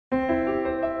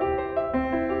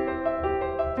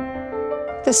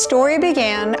The story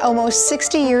began almost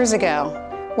 60 years ago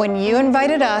when you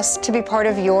invited us to be part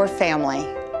of your family.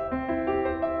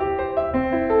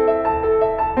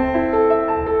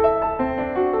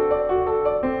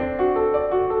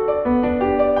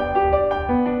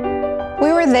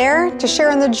 We were there to share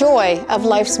in the joy of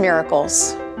life's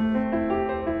miracles.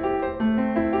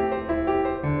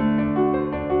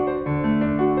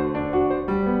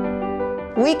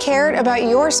 We cared about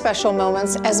your special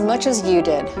moments as much as you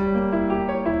did.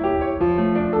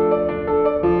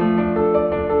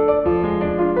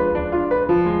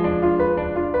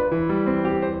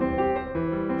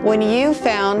 When you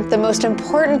found the most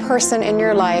important person in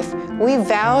your life, we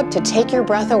vowed to take your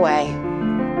breath away.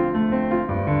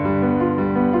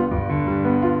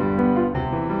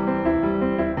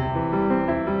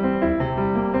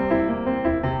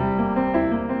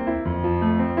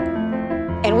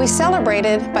 And we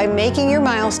celebrated by making your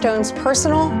milestones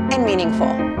personal and meaningful.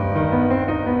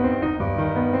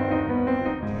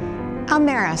 I'm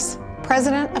Maris,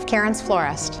 president of Karin's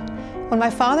Florist. When my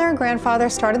father and grandfather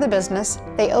started the business,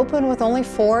 they opened with only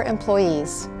 4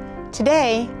 employees.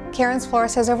 Today, Karin's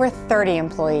Florist has over 30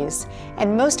 employees,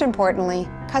 and most importantly,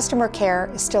 customer care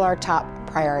is still our top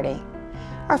priority.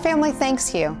 Our family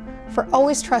thanks you for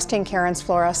always trusting Karin's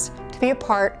Florist to be a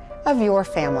part of your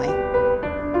family.